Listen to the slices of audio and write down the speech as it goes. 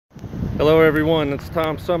Hello everyone, it's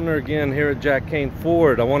Tom Sumner again here at Jack Kane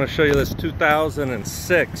Ford. I want to show you this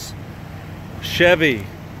 2006 Chevy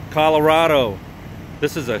Colorado.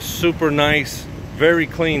 This is a super nice, very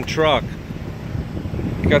clean truck.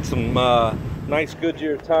 Got some nice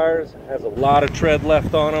Goodyear tires, has a lot of tread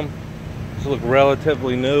left on them. These look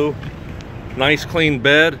relatively new. Nice clean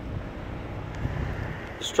bed.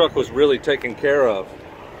 This truck was really taken care of.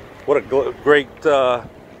 What a great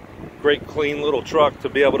clean little truck to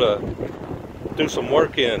be able to do some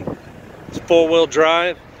work in. It's four-wheel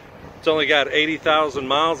drive. It's only got 80,000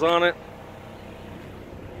 miles on it.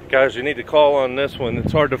 Guys, you need to call on this one.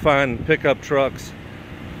 It's hard to find pickup trucks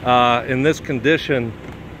in this condition.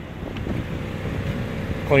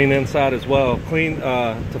 Clean inside as well. Clean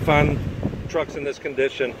to find trucks in this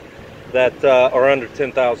condition that are under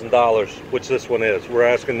 $10,000, which this one is. We're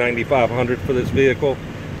asking $9,500 for this vehicle.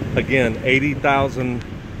 Again,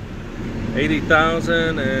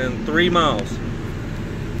 80,003 miles.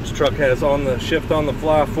 This truck has on the shift on the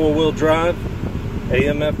fly four-wheel drive,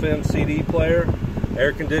 AM FM CD player.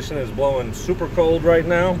 Air conditioning is blowing super cold right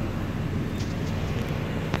now.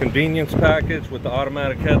 Convenience package with the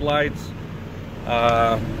automatic headlights.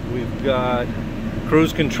 We've got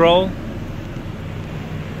cruise control.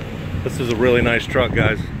 This is a really nice truck,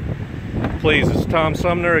 guys. Please, it's Tom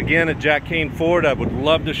Sumner again at Jack Kane Ford. I would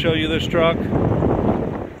love to show you this truck.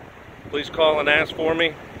 Please call and ask for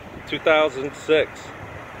me. 2006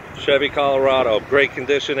 Chevy Colorado, great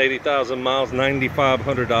condition, 80,000 miles,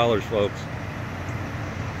 $9,500, folks.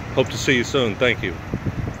 Hope to see you soon. Thank you.